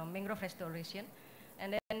program mangrove restoration,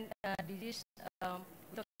 and then this is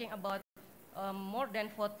talking about more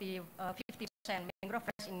than 50% mangrove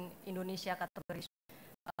forest in Indonesia categories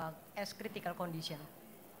as critical condition,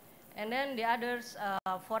 and then the others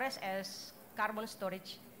forest as carbon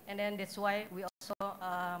storage, and then that's why we also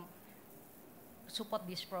support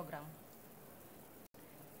this program.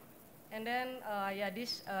 And then, yeah,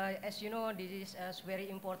 this, as you know, this is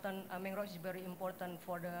very important. Mangrove is very important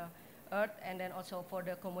for the earth, and then also for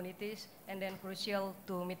the communities, and then crucial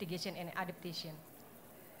to mitigation and adaptation.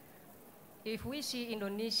 If we see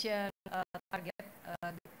Indonesian target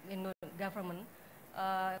in the government,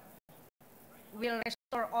 will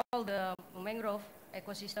restore all the mangrove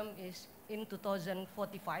ecosystem is in 2045.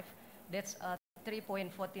 That's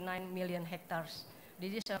 3.49 million hectares.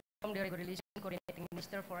 This is from the Regulation Coordinating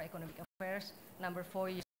Minister for Economic Affairs, number 4,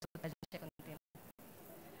 years 2017.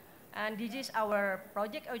 And this is our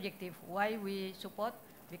project objective, why we support,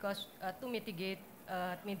 because to mitigate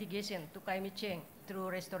mitigation to climate change through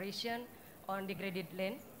restoration on degraded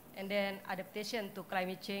land, and then adaptation to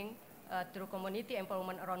climate change through community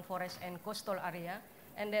empowerment around forest and coastal area,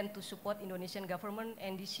 and then to support Indonesian government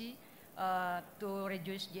NDC to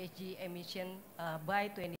reduce GHG emission by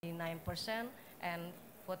 29% and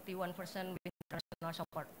 41% with international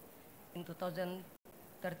support in 2030.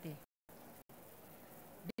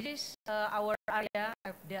 This is our area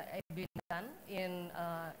I've been done in,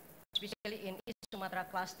 especially in East Sumatra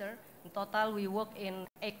cluster. In total, we work in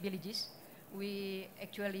 8 villages. We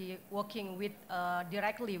actually working with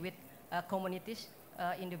directly with communities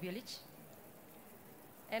in the village.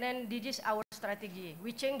 And then this is our strategy.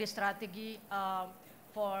 We change the strategy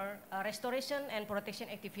for restoration and protection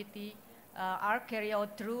activity are carried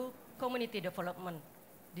out through community development.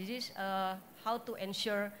 This is how to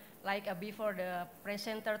ensure, like before the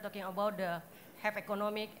presenter talking about the have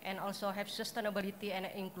economic and also have sustainability and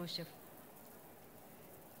inclusive.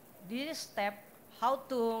 This step how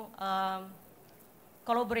to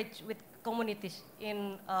collaborate with communities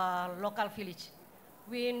in local village.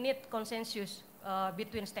 We need consensus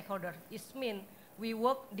between stakeholders. It means we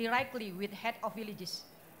work directly with head of villages.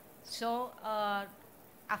 So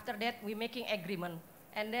after that, we making agreement,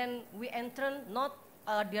 and then we enter not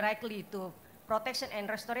directly to protection and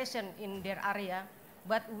restoration in their area,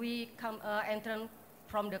 but we come enter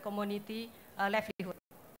from the community livelihood.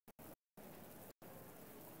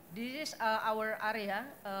 This is our area,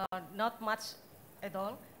 not much at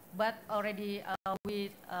all, but already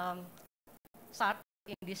we start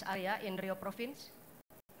in this area in Rio Province.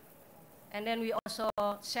 And then we also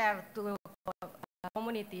share to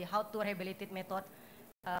community how to rehabilitate method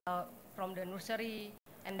from the nursery,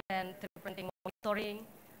 and then tree planting monitoring,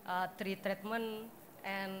 tree treatment,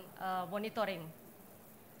 and monitoring.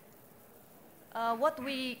 What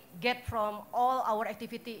we get from all our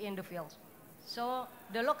activity in the field. So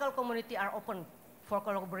the local community are open for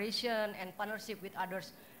collaboration and partnership with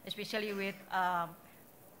others, especially with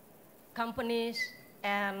companies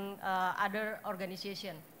and other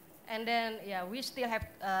organizations. And then, yeah, we still have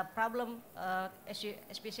problem,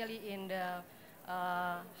 especially in the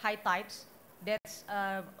high tides. That's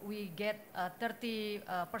we get 30%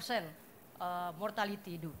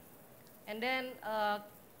 mortality due. And then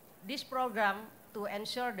this program to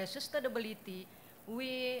ensure the sustainability,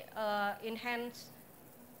 we enhance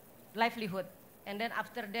livelihood. And then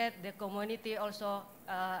after that, the community also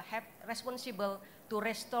have responsible to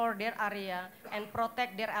restore their area and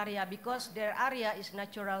protect their area, because their area is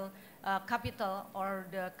natural capital or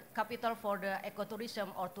the capital for the ecotourism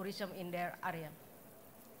or tourism in their area.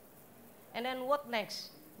 And then what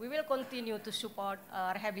next? We will continue to support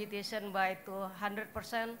rehabilitation by 200%,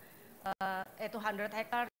 200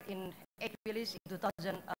 hectares in 8 villages in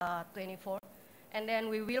 2024. And then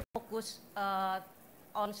we will focus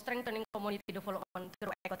on strengthening community development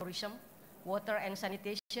through ecotourism, water and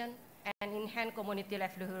sanitation, and enhance community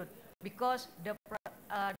livelihood. Because the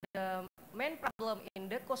main problem in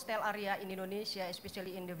the coastal area in Indonesia,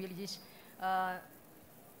 especially in the villages,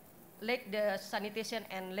 lack the sanitation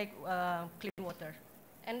and lack clean water.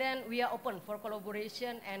 And then we are open for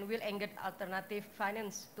collaboration and will engage alternative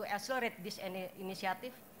finance to accelerate this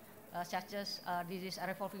initiative, such as this is a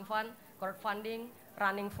revolving fund, crowdfunding,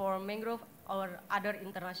 running for mangrove, or other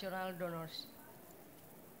international donors.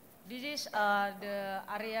 This is the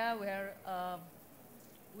area where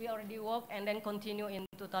we already work and then continue in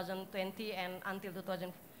 2020 and until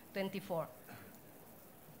 2024.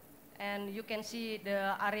 And you can see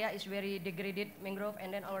the area is very degraded mangrove, and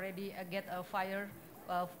then already get a fire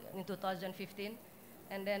in 2015.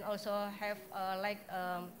 And then also have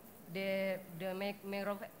the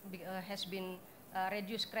mangrove has been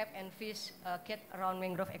reduced crab and fish kept around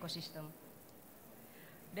mangrove ecosystem.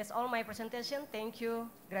 That's all my presentation. Thank you.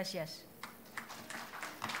 Gracias.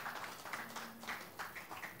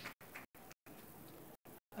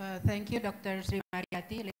 Thank you, Dr. Sri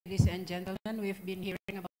Mariati. Ladies and gentlemen, we've been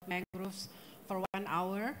hearing about mangroves for 1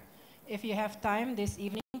 hour. If you have time this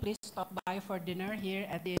evening, please stop by for dinner here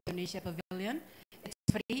at the Indonesia Pavilion. It's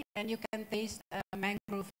free, and you can taste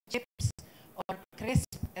mangrove chips or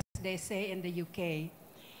crisp, as they say in the UK.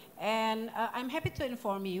 And I'm happy to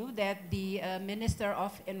inform you that the Minister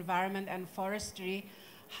of Environment and Forestry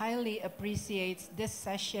highly appreciates this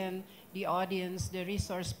session, the audience, the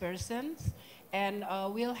resource persons, and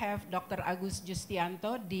we'll have Dr. Agus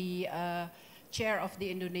Justianto, the chair of the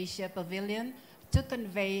Indonesia Pavilion, to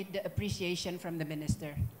convey the appreciation from the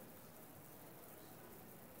minister.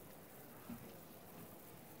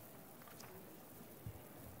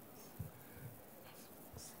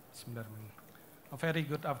 A very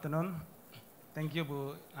good afternoon. Thank you,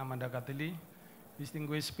 Bu Amanda Katili.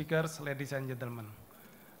 Distinguished speakers, ladies and gentlemen.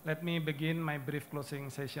 Let me begin my brief closing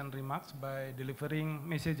session remarks by delivering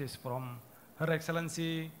messages from Her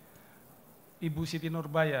Excellency Ibu Siti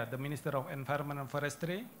Nurbaya, the Minister of Environment and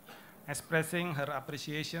Forestry, expressing her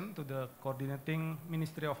appreciation to the coordinating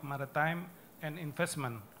Ministry of Maritime and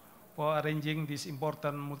Investment for arranging this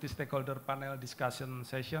important multi-stakeholder panel discussion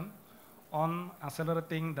session on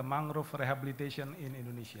accelerating the mangrove rehabilitation in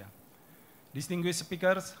Indonesia. Distinguished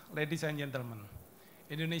speakers, ladies and gentlemen,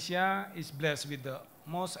 Indonesia is blessed with the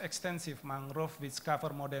most extensive mangrove, which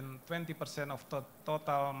cover more than 20% of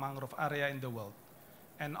total mangrove area in the world,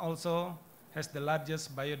 and also has the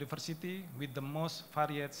largest biodiversity with the most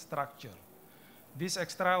varied structure. This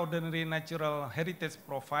extraordinary natural heritage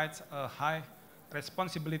provides a high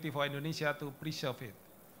responsibility for Indonesia to preserve it.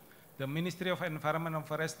 The Ministry of Environment and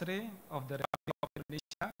Forestry of the Republic of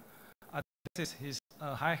Indonesia addresses his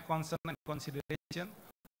high concern and consideration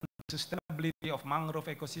on the sustainability of mangrove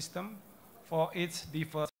ecosystem for its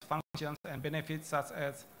diverse functions and benefits, such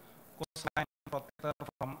as coastline protector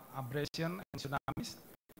from abrasion and tsunamis,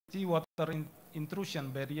 seawater intrusion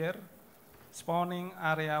barrier, spawning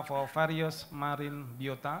area for various marine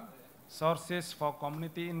biota, sources for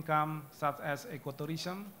community income such as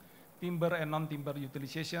ecotourism, timber and non-timber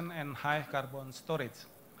utilization, and high carbon storage.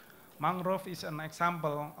 Mangrove is an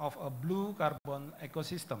example of a blue carbon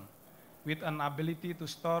ecosystem with an ability to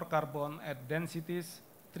store carbon at densities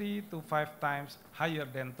 3 to 5 times higher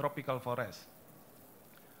than tropical forests.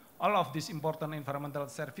 All of these important environmental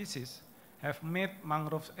services have made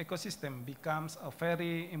mangrove ecosystem becomes a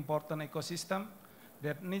very important ecosystem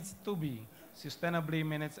that needs to be sustainably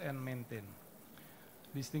managed and maintained.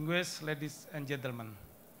 Distinguished ladies and gentlemen,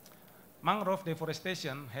 mangrove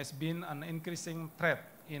deforestation has been an increasing threat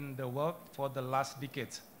in the world for the last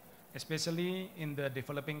decades, especially in the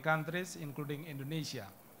developing countries, including Indonesia.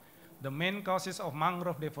 The main causes of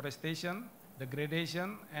mangrove deforestation,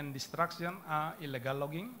 degradation, and destruction are illegal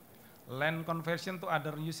logging, land conversion to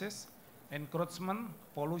other uses, encroachment,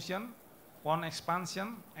 pollution, pond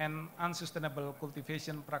expansion, and unsustainable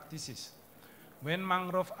cultivation practices. When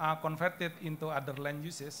mangrove are converted into other land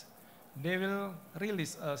uses, they will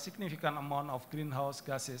release a significant amount of greenhouse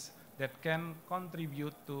gases that can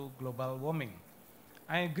contribute to global warming.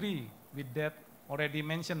 I agree with that already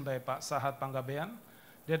mentioned by Pak Sahat Panggabean,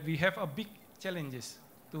 that we have a big challenges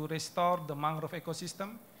to restore the mangrove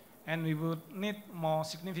ecosystem, and we would need more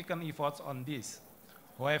significant efforts on this.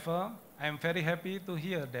 However, I am very happy to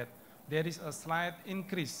hear that there is a slight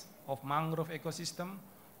increase of mangrove ecosystem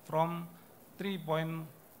from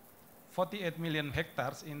 3.48 million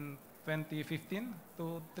hectares in 2015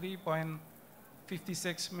 to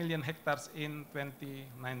 3.56 million hectares in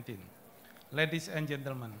 2019. Ladies and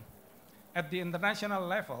gentlemen, at the international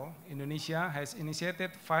level, Indonesia has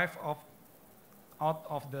initiated 5 out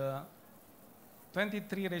of the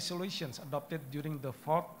 23 resolutions adopted during the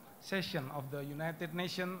 4th session of the United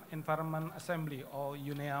Nations Environment Assembly, or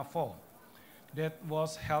UNEA 4, that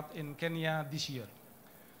was held in Kenya this year.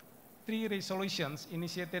 3 resolutions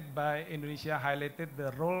initiated by Indonesia highlighted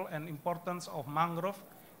the role and importance of mangrove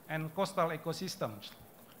and coastal ecosystems.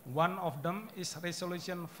 One of them is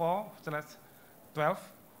Resolution 4/12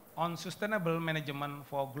 on sustainable management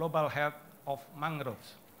for global health of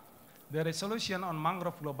mangroves. The resolution on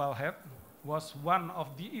mangrove global health was one of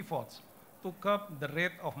the efforts to curb the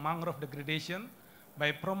rate of mangrove degradation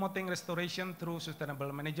by promoting restoration through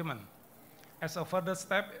sustainable management. As a further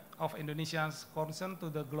step of Indonesia's concern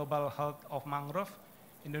to the global health of mangrove,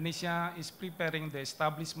 Indonesia is preparing the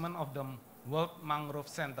establishment of the World Mangrove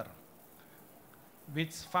Center,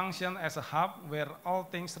 which functions as a hub where all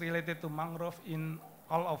things related to mangrove in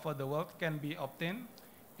all over the world can be obtained,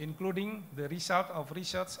 including the result of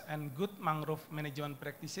research and good mangrove management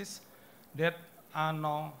practices that are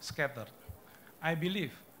now scattered. I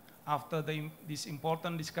believe after this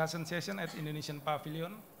important discussion session at Indonesian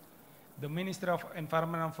Pavilion, the Ministry of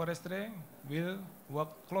Environment and Forestry will work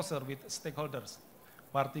closer with stakeholders,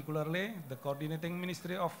 particularly the Coordinating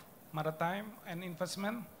Ministry of Maritime and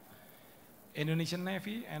Investment, Indonesian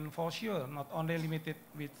Navy, and for sure, not only limited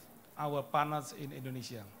with our partners in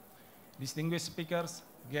Indonesia. Distinguished speakers,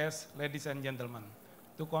 guests, ladies and gentlemen,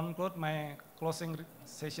 to conclude my closing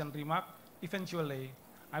session remark, eventually,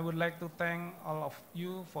 I would like to thank all of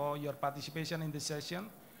you for your participation in this session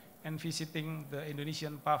and visiting the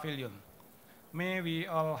Indonesian Pavilion. May we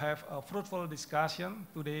all have a fruitful discussion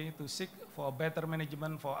today to seek for better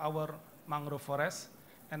management for our mangrove forests.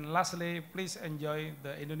 And lastly, please enjoy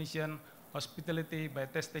the Indonesian hospitality by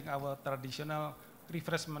tasting our traditional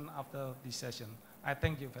refreshment after this session. I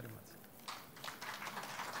thank you very much.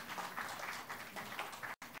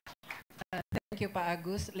 Thank you, Pak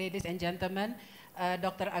Agus. Ladies and gentlemen,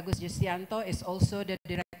 Dr. Agus Justianto is also the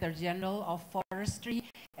Director General of Forestry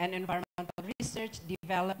and Environmental Research,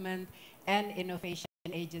 Development, and Innovation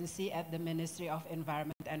Agency at the Ministry of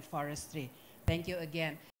Environment and Forestry. Thank you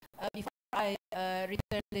again. Before I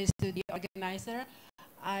return this to the organizer,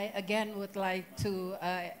 I again would like to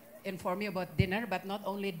inform you about dinner, but not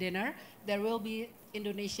only dinner. There will be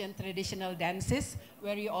Indonesian traditional dances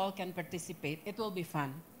where you all can participate. It will be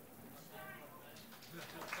fun.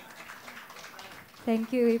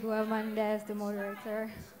 Thank you, Ibu Amanda, as the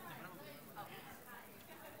moderator.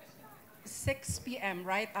 6 p.m.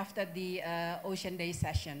 right after the Ocean Day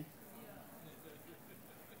session.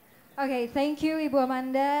 Okay, thank you, Ibu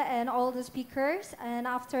Amanda, and all the speakers. And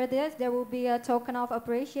after this, there will be a token of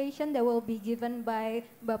appreciation that will be given by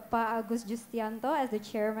Bapak Agus Justianto as the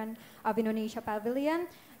chairman of Indonesia Pavilion.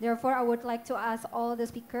 Therefore, I would like to ask all the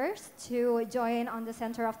speakers to join on the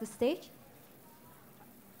center of the stage.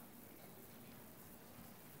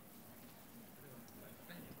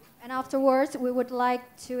 And afterwards, we would like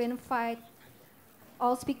to invite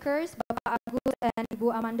all speakers, Bapak Agus and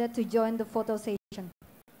Ibu Amanda, to join the photo session.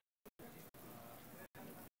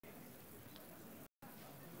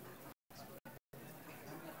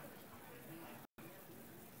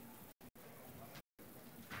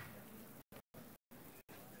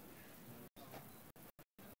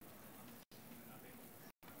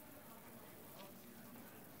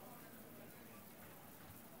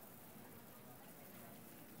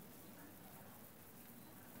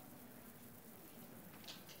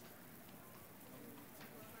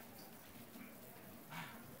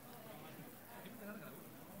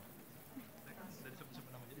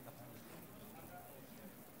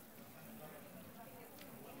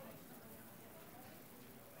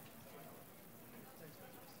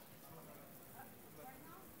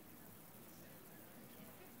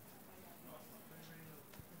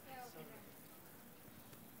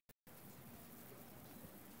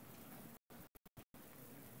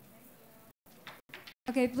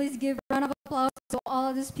 Okay, please give a round of applause to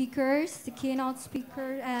all the speakers, the keynote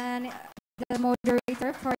speaker, and the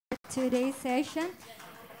moderator for today's session.